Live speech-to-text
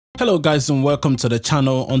Hello guys and welcome to the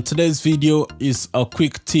channel. On today's video is a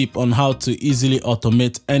quick tip on how to easily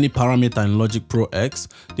automate any parameter in Logic Pro X.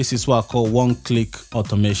 This is what I call one-click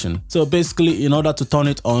automation. So basically, in order to turn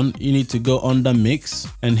it on, you need to go under Mix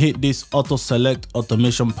and hit this Auto Select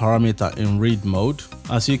Automation parameter in read mode.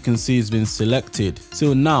 As you can see, it's been selected.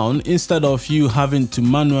 So now, instead of you having to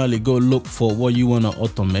manually go look for what you want to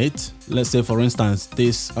automate, let's say for instance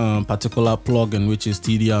this particular plugin, which is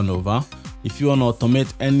TDR Nova. If you want to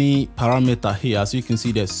automate any parameter here, as you can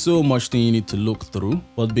see, there's so much thing you need to look through.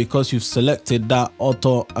 But because you've selected that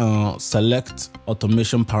auto select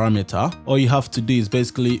automation parameter, all you have to do is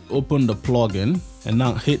basically open the plugin and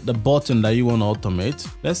now hit the button that you want to automate.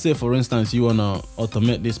 Let's say for instance you want to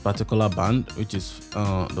automate this particular band, which is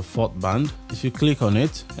the fourth band. If you click on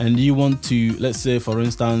it and you want to, let's say for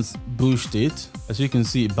instance, boost it, as you can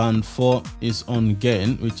see band 4 is on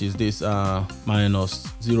gain, which is this minus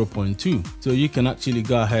 0.2. So you can actually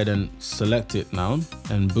go ahead and select it now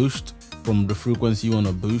and boost from the frequency you want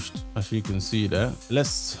to boost, as you can see there.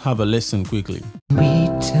 Let's have a listen quickly. We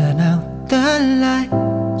turn out the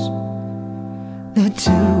lights, the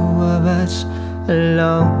two of us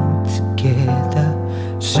alone together.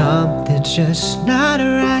 Something's just not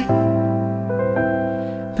right.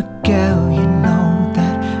 But girl, you know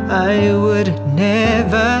that I would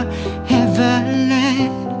never ever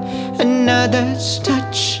let another's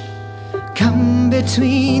touch come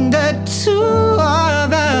between the two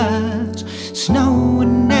of us. So no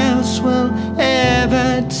one else will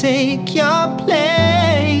ever take your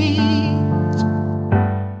place.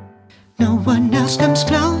 No one else comes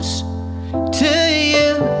close to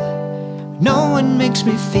you. No one makes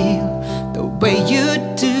me feel the way you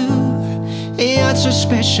do. You're so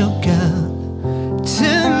special, girl,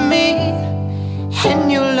 to me,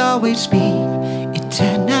 and you'll always be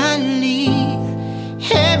eternally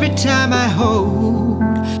every time I hold.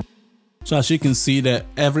 So as you can see that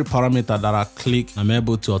every parameter that I click, I'm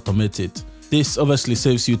able to automate it. This obviously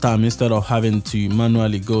saves you time instead of having to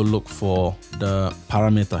manually go look for the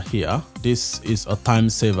parameter here. This is a time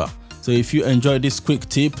saver. So if you enjoyed this quick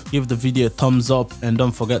tip, give the video a thumbs up and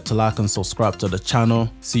don't forget to like and subscribe to the channel.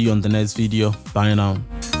 See you on the next video. Bye now.